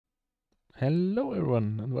Hello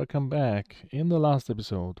everyone and welcome back. In the last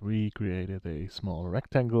episode we created a small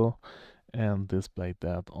rectangle and displayed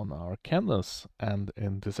that on our canvas, and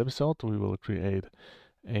in this episode we will create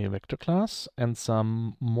a vector class and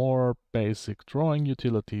some more basic drawing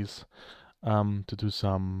utilities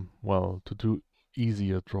to do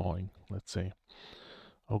easier drawing, let's say.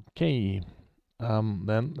 Okay,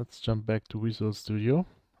 then let's jump back to Visual Studio,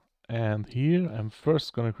 and here I'm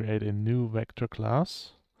first going to create a new vector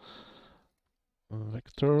class.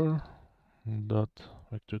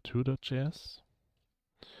 Vector.vector2.js.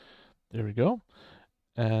 There we go.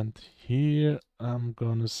 And here I'm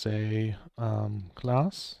gonna say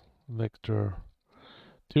class vector2.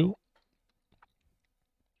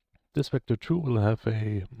 This vector2 will have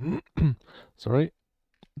a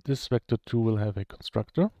this vector2 will have a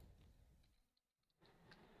constructor,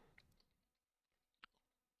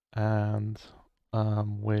 and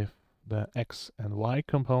with the x and y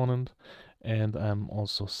component, and I'm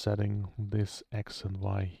also setting this x and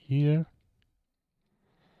y here.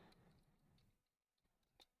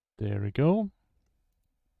 There we go.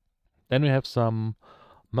 Then we have some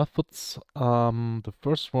methods. The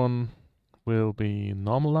first one will be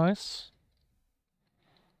normalize.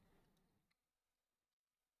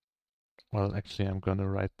 Well, actually, I'm gonna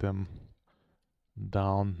write them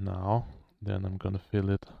down now. Then I'm gonna fill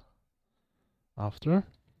it after.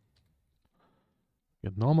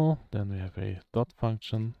 Get normal. Then we have a dot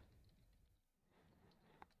function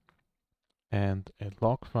and a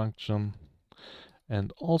log function,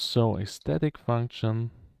 and also a static function,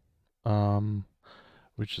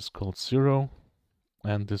 which is called 0.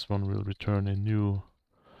 And this one will return a new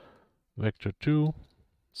vector2,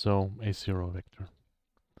 so a 0 vector.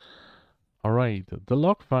 Alright, the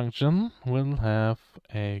log function will have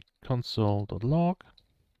a console.log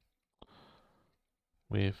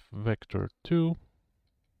with vector2.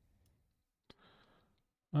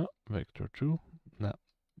 Vector2. No.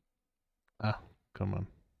 Come on.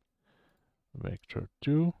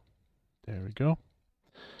 Vector2. There we go.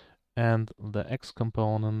 And the x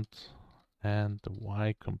component and the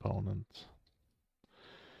y component.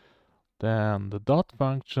 Then the dot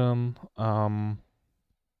function,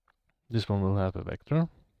 this one will have a vector.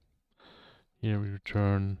 Here we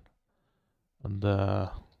return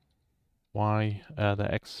the y, the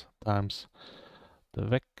x times the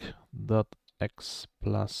vec dot x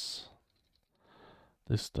plus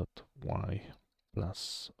this dot y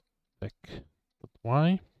plus vec dot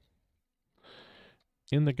y.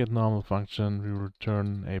 In the getNormal function, we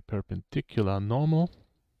return a perpendicular normal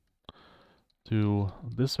to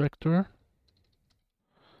this vector.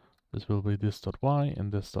 This will be this dot y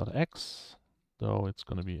and this dot x, though it's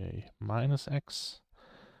going to be a minus x.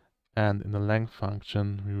 And in the length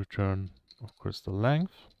function, we return, of course, the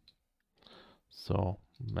length. So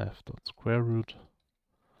math.square root.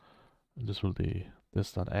 And this will be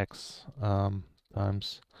this dot x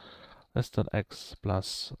times this dot x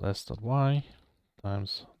plus this dot y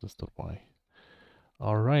times this dot y.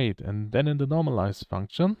 Alright, and then in the normalize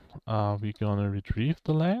function, we're gonna retrieve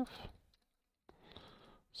the length.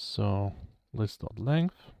 So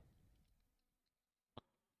list.length.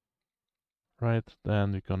 Right,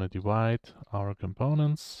 then we're gonna divide our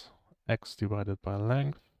components, x divided by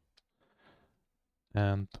length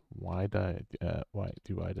and y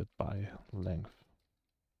divided by length.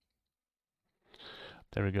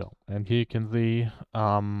 There we go. And here you can see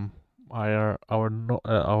our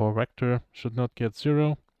vector should not get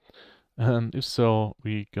 0, and if so,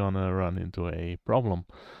 we're gonna run into a problem.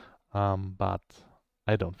 But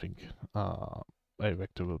I don't think a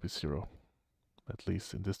vector will be 0, at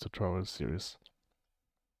least in this tutorial series.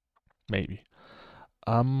 Maybe.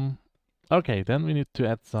 Okay, then we need to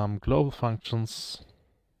add some global functions.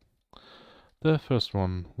 The first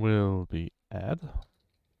one will be add,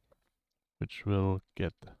 which will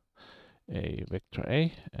get a vector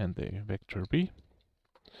A and a vector B.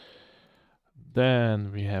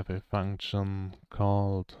 Then we have a function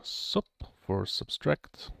called sub for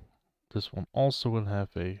subtract. This one also will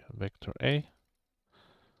have a vector A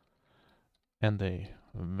and a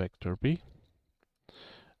vector B.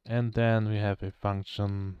 And then we have a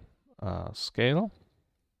function scale.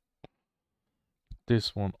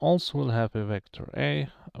 This one also will have a vector A,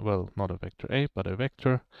 well, not a vector A, but a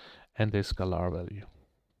vector and a scalar value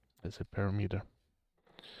as a parameter.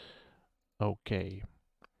 Okay.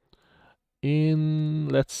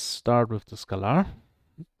 Let's start with the scalar.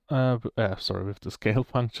 With the scale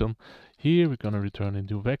function. Here we're gonna return a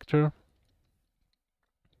new vector.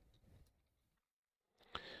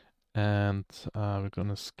 And we're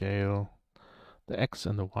gonna scale the x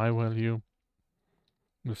and the y value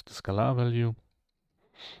with the scalar value.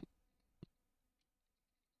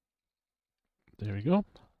 There we go.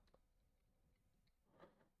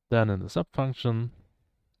 Then in the subfunction,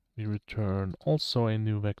 we return also a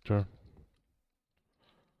new vector.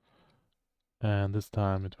 And this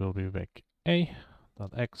time it will be vec a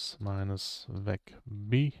dot x minus vec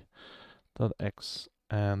b dot x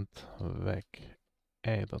and vec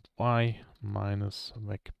a dot y minus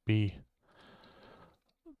vec b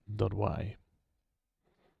dot y.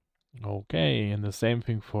 Okay, and the same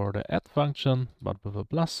thing for the add function, but with a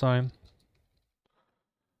plus sign.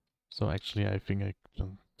 So actually I think I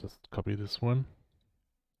can just copy this one,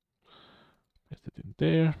 paste it in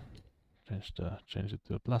there, change it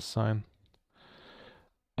to a plus sign.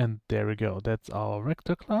 And there we go, that's our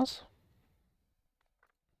vector class.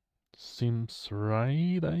 Seems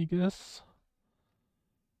right, I guess.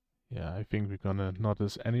 Yeah, I think we're gonna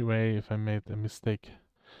notice anyway if I made a mistake.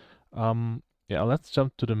 Yeah, let's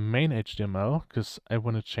jump to the main HTML because I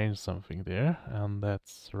want to change something there, and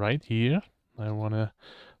that's right here. I want to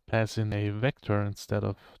pass in a vector instead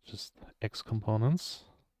of just X components.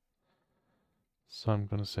 So I'm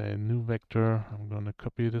going to say new vector. I'm going to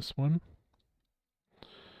copy this one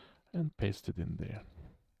and paste it in there.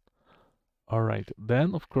 All right,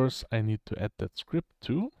 then of course I need to add that script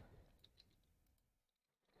too.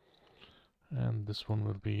 And this one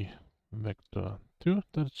will be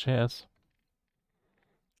vector2.js.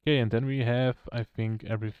 Okay, and then we have, I think,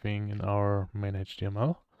 everything in our main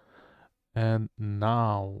HTML. And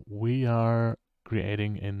now we are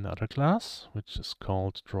creating another class, which is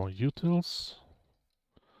called drawUtils.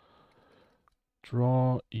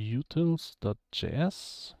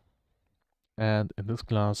 drawutils.js. And in this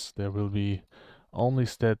class, there will be only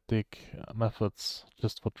static methods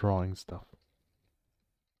just for drawing stuff.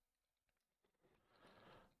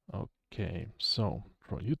 Okay, so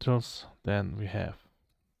drawUtils. Then we have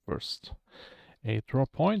first a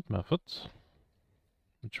drawPoint method,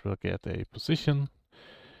 which will get a position,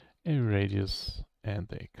 a radius,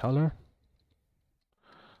 and a color.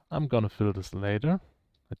 I'm gonna fill this later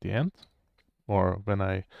at the end, or when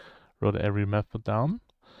I wrote every method down.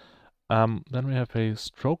 Then we have a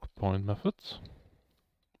strokePoint method,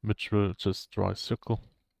 which will just draw a circle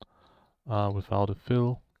without a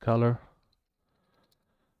fill color.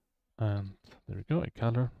 And there we go, a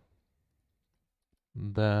color.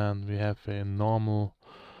 Then we have a normal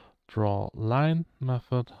drawLine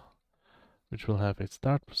method, which will have a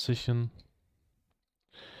start position,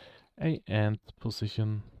 a end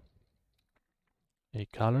position, a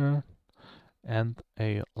color, and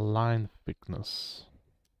a line thickness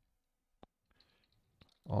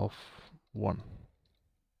of 1,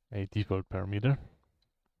 a default parameter.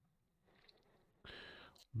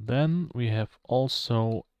 Then we have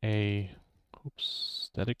also a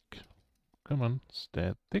static,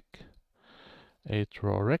 a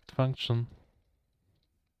drawRect function,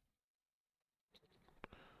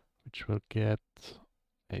 which will get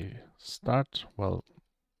a start,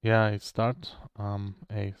 a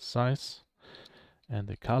size and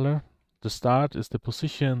a color. The start is the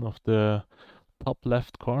position of the top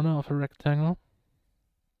left corner of a rectangle.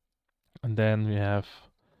 And then we have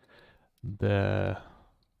the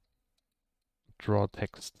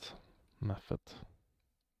drawText method.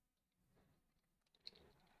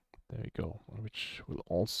 There we go, which will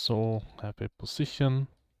also have a position.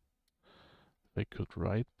 If I could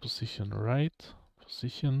write position right,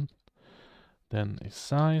 position, then a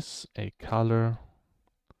size, a color,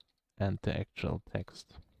 and the actual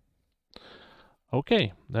text.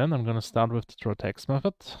 Okay, then I'm gonna start with the drawText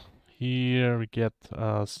method. Here we get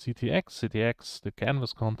CTX. CTX, the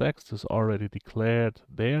canvas context, is already declared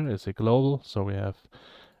there as a global, so we have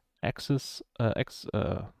access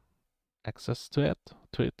to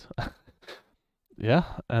it. Yeah,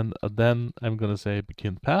 and then I'm gonna say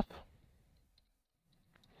begin path.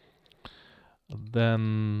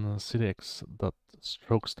 Then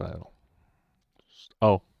ctx.strokeStyle.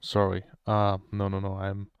 Oh, sorry. No.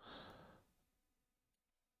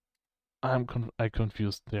 I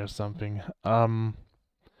confused there something.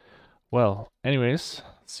 Well, anyways,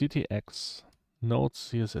 CTX node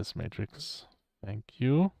CSS matrix. Thank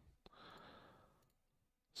you.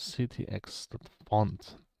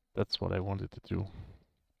 CTX.font. That's what I wanted to do.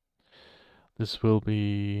 This will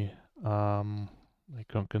be a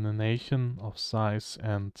concatenation of size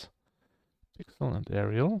and pixel and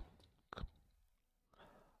Arial.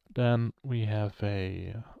 Then we have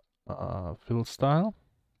a fill style.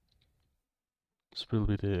 This will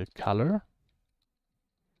be the color.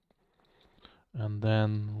 And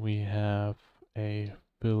then we have a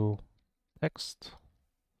fill text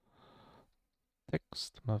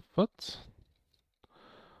method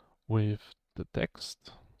with the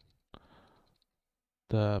text,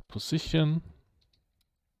 the position,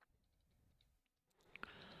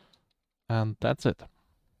 And that's it.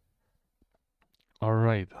 All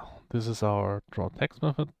right, this is our draw text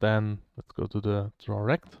method. Then let's go to the draw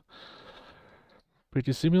rect.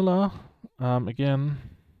 Pretty similar. Again,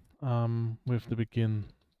 with the begin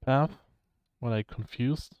path, what I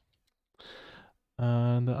confused.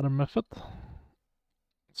 And the other method.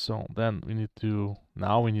 So then we need to,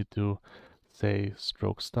 now we need to say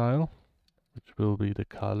stroke style, which will be the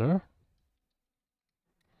color.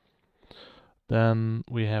 Then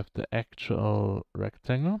we have the actual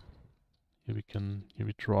rectangle. Here we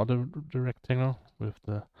draw the rectangle with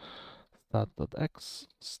the start.x,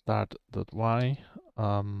 start.y,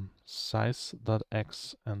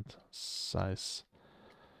 size.x, and size.y.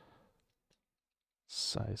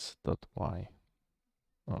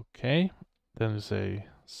 Okay, then we say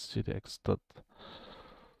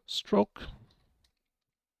cdx.stroke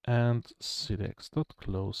and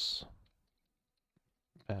cdx.close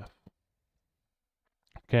path.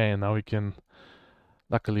 Okay, now we can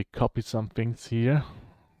luckily copy some things here.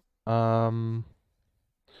 I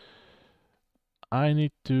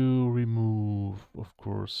need to remove, of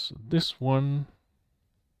course, this one.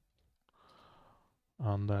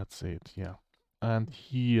 And that's it, yeah. And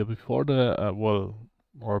here, before the, well,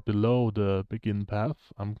 or below the begin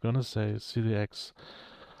path, I'm gonna say cdx.line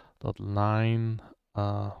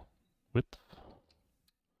width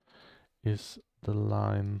is the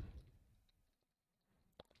line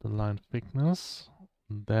thickness.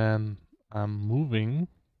 Then I'm moving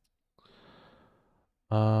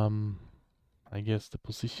I guess the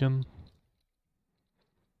position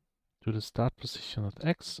to the start position at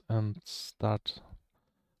x and start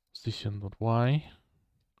position at y.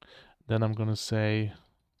 Then I'm gonna say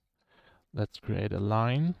let's create a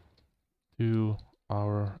line to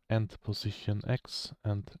our end position x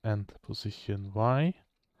and end position y.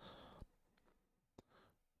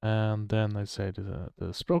 And then I say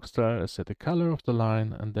the stroke style, I set the color of the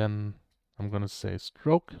line, and then I'm gonna say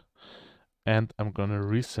stroke, and I'm gonna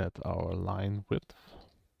reset our line width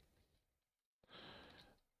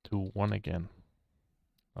to 1 again.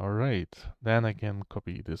 Alright, then I can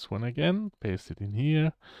copy this one again, paste it in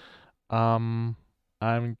here. I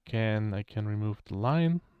can remove the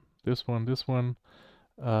line, this one, the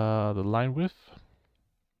line width.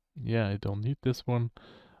 Yeah, I don't need this one.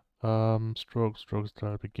 Stroke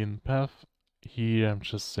style begin path. Here I'm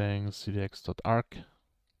just saying cdx.arc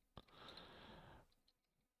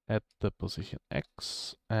at the position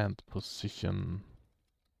x and position.y.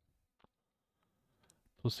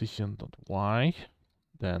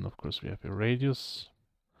 Then of course we have a radius.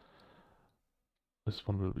 This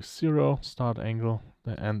one will be 0, start angle.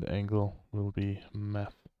 The end angle will be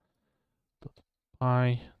math.pi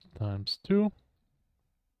times 2.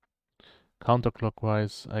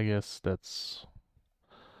 Counterclockwise, I guess that's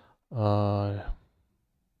yeah,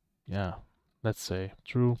 let's say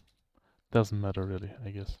true. Doesn't matter really, I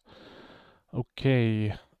guess.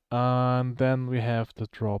 Okay, and then we have the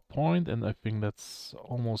draw point, and I think that's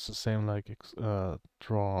almost the same like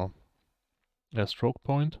draw a stroke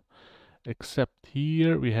point, except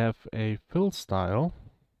here we have a fill style.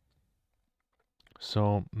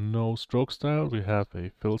 So no stroke style, we have a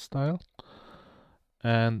fill style,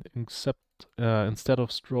 and instead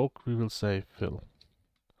of stroke we will say fill,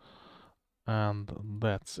 and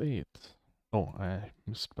that's it. Oh, I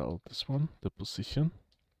misspelled this one, the position.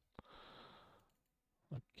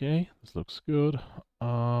 Okay, this looks good.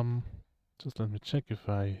 Just let me check if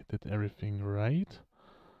I did everything right.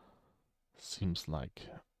 Seems like.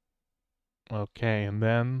 Okay, and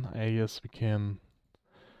then I guess we can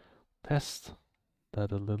test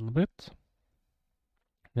that a little bit.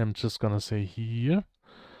 I'm just gonna say here.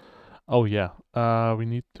 Oh yeah, we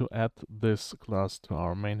need to add this class to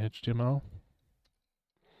our main HTML.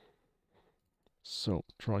 So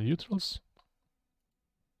draw utils.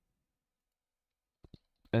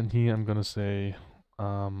 And here I'm gonna say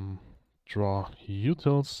draw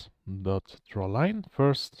utils dot draw line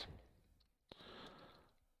first.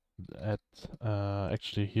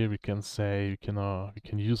 Actually here we can say we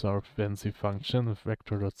can use our fancy function with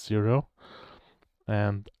vector.0,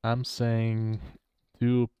 and I'm saying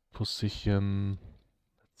to position,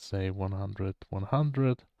 let's say 100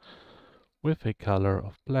 with a color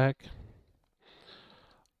of black,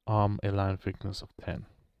 a line thickness of 10.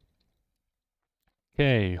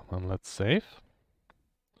 Okay, then let's save.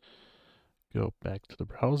 Go back to the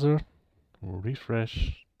browser, we'll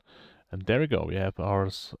refresh, and there we go. We have our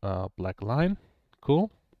black line.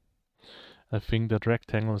 Cool. I think that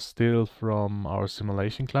rectangle is still from our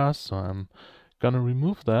simulation class, so I'm gonna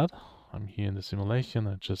remove that. I'm here in the simulation.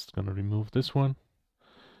 I'm just gonna remove this one.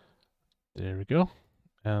 There we go.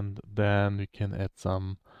 And then we can add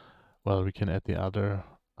some well, we can add the other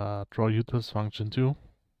drawUtils function too.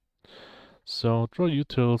 So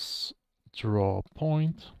drawUtils draw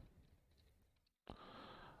point.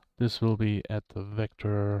 This will be at the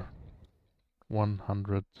vector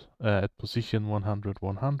 100 at position 100,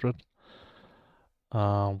 100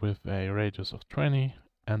 with a radius of 20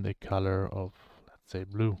 and a color of, let's say,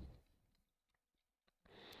 blue.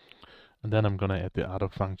 And then I'm gonna add the other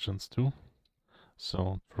functions too.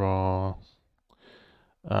 So draw,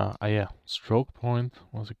 stroke point,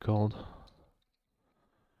 what's it called?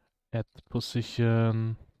 At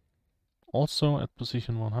position, also at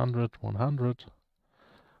position 100, 100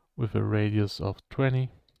 with a radius of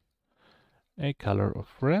 20, a color of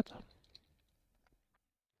red.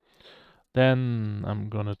 Then I'm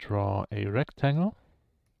gonna draw a rectangle.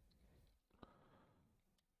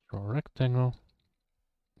 Draw a rectangle,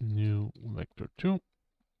 new vector 2,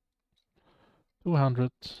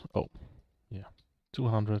 200,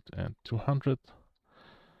 200 and 200.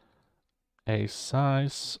 A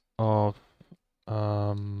size of,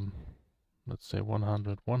 let's say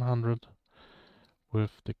 100, 100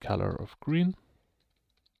 with the color of green.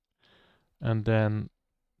 And then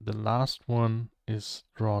the last one is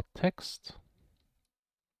draw text.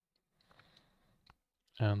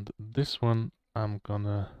 And this one I'm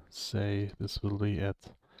gonna say this will be at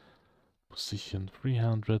position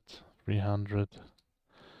 300, 300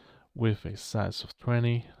 with a size of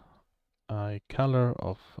 20, a color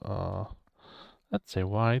of, let's say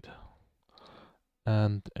white,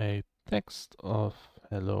 and a text of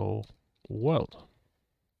hello world.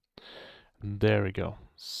 And there we go.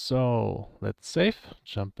 So let's save,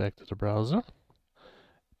 jump back to the browser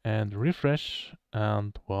and refresh,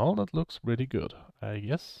 and well, that looks pretty good. I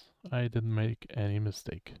guess I didn't make any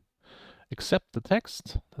mistake. Except the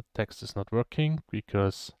text. The text is not working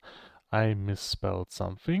because I misspelled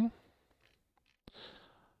something.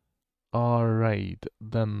 Alright,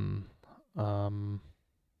 then well,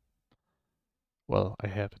 I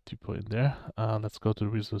have a typo in there. Let's go to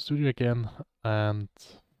Visual Studio again and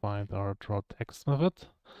find our draw text method.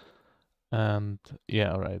 And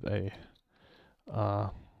yeah, alright, I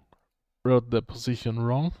wrote the position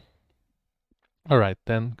wrong. Alright,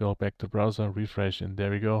 then go back to browser, refresh, and there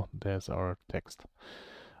we go. There's our text.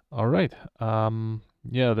 Alright,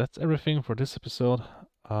 yeah, that's everything for this episode.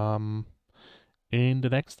 In the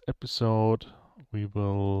next episode,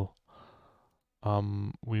 well,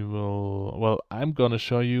 I'm gonna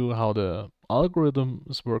show you how the algorithm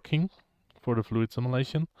is working for the fluid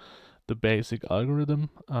simulation, the basic algorithm.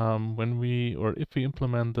 If we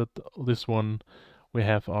implemented this one, we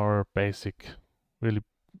have our basic, we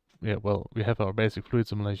have our basic fluid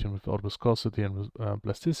simulation without viscosity and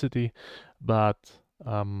plasticity, but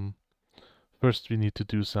first we need to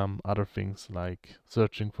do some other things like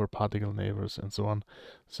searching for particle neighbors and so on.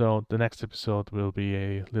 So the next episode will be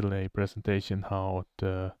a presentation how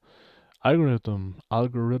the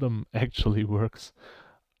algorithm actually works.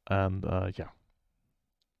 And yeah.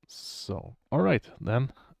 So alright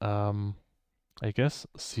then, I guess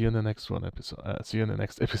see you in the next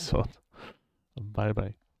episode. Bye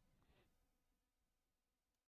bye.